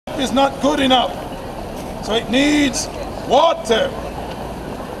is not good enough. So it needs water.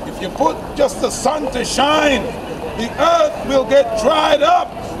 If you put just the sun to shine, the earth will get dried up.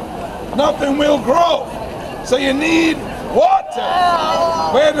 Nothing will grow. So you need water.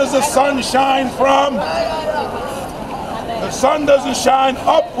 Where does the sun shine from? The sun doesn't shine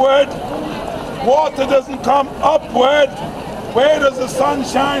upward. Water doesn't come upward. Where does the sun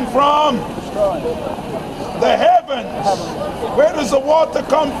shine from? The heavens. Where does the water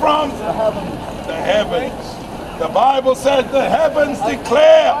come from? The heavens. The Bible says the heavens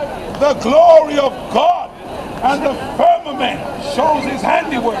declare the glory of God, and the firmament shows his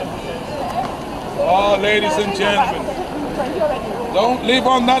handiwork. Oh, ladies and gentlemen, don't live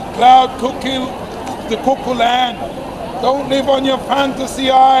on that cloud the cuckoo land. Don't live on your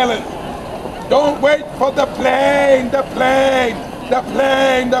fantasy island. Don't wait for the plane, the plane, the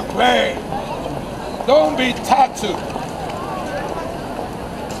plane, the plane. Don't be tattooed.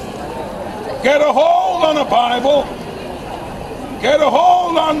 Get a hold on the Bible. Get a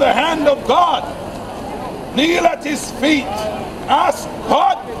hold on the hand of God. Kneel at his feet. Ask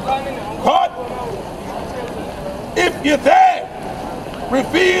God, God, if you're there,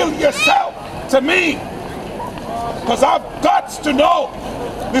 reveal yourself to me. Because I've got to know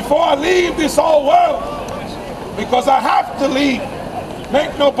before I leave this old world. Because I have to leave.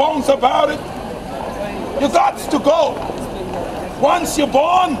 Make no bones about it. You got to go. Once you're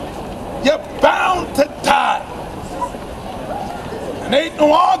born, you're bound to die. And ain't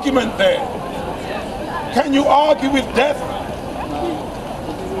no argument there. Can you argue with death?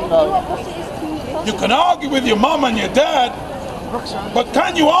 You can argue with your mom and your dad, but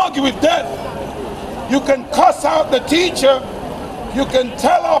can you argue with death? You can cuss out the teacher, you can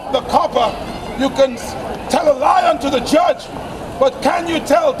tell off the copper, you can tell a lie unto the judge, but can you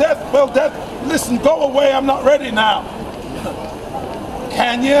tell death, well, death, listen, go away, I'm not ready now?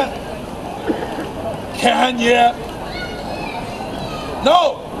 Can you? Can you?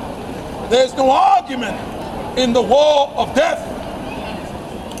 No. There's no argument in the war of death.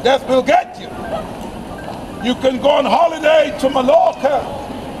 Death will get you. You can go on holiday to Mallorca,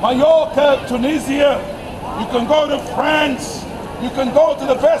 Tunisia. You can go to France. You can go to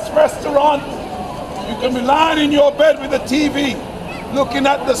the best restaurant. You can be lying in your bed with a TV looking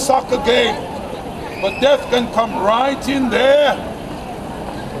at the soccer game. But death can come right in there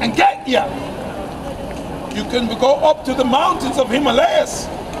and get you. You can go up to the mountains of Himalayas.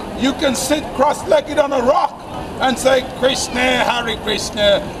 You can sit cross-legged on a rock and say, Krishna, Hare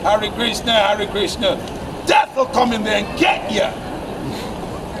Krishna, Hare Krishna, Hare Krishna. Death will come in there and get you.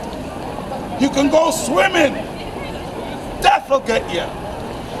 You can go swimming. Death will get you.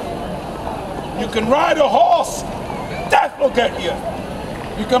 You can ride a horse. Death will get you.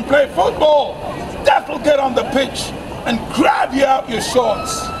 You can play football. Death will get on the pitch and grab you out your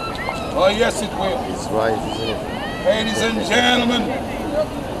shorts. Oh, yes, it will. It's right, isn't it? Ladies and gentlemen,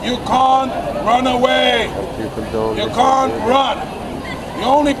 you can't run away. You can't run. The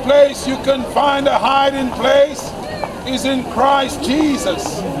only place you can find a hiding place is in Christ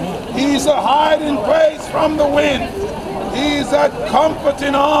Jesus. He's a hiding place from the wind. He's a comfort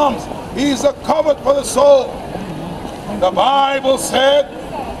in arms. He's a covert for the soul. The Bible said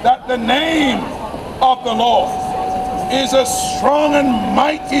that the name of the Lord is a strong and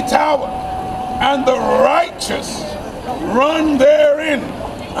mighty tower, and the righteous run therein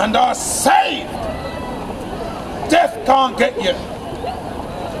and are saved. Death can't get you.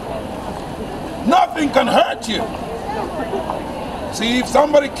 Nothing can hurt you. See, if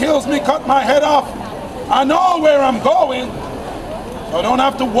somebody kills me, cut my head off, I know where I'm going, so I don't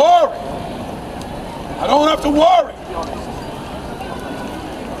have to worry. I don't have to worry.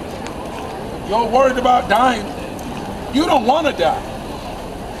 You're worried about dying. You don't want to die.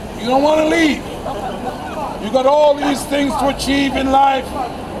 You don't want to leave. You got all these things to achieve in life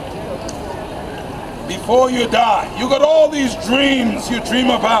before you die. You got all these dreams you dream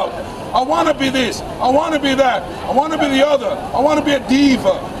about. I want to be this. I want to be that. I want to be the other. I want to be a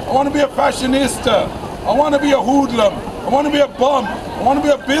diva. I want to be a fashionista. I want to be a hoodlum. I want to be a bum. I want to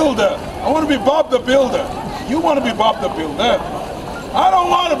be a builder. I want to be Bob the Builder. You want to be Bob the Builder. I don't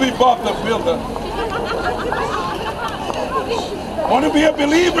want to be Bob the Builder. I want to be a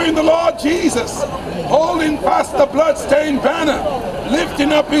believer in the Lord Jesus, holding fast the blood-stained banner,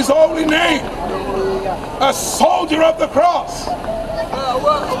 lifting up his holy name, a soldier of the cross.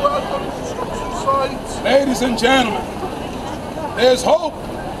 Ladies and gentlemen, there's hope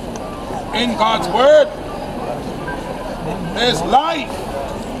in God's word. There's life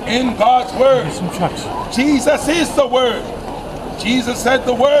in God's word. Jesus is the word. Jesus said,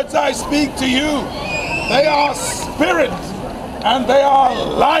 the words I speak to you, they are spirit and they are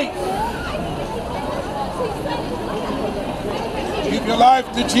life. Give your life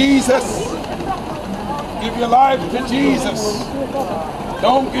to Jesus. Give your life to Jesus.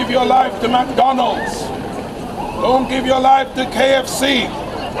 Don't give your life to McDonald's. Don't give your life to KFC.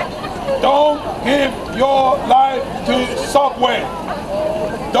 Don't give your life to Subway.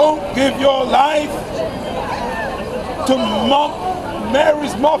 Don't give your life to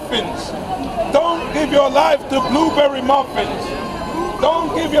Mary's Muffins. Don't give your life to Blueberry Muffins.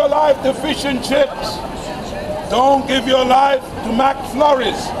 Don't give your life to fish and chips. Don't give your life to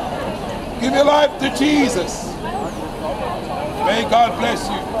McFlurries. Give your life to Jesus. May God bless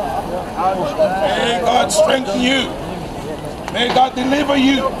you. May God strengthen you. May God deliver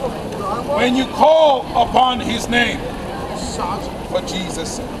you when you call upon his name. For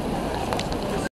Jesus' sake.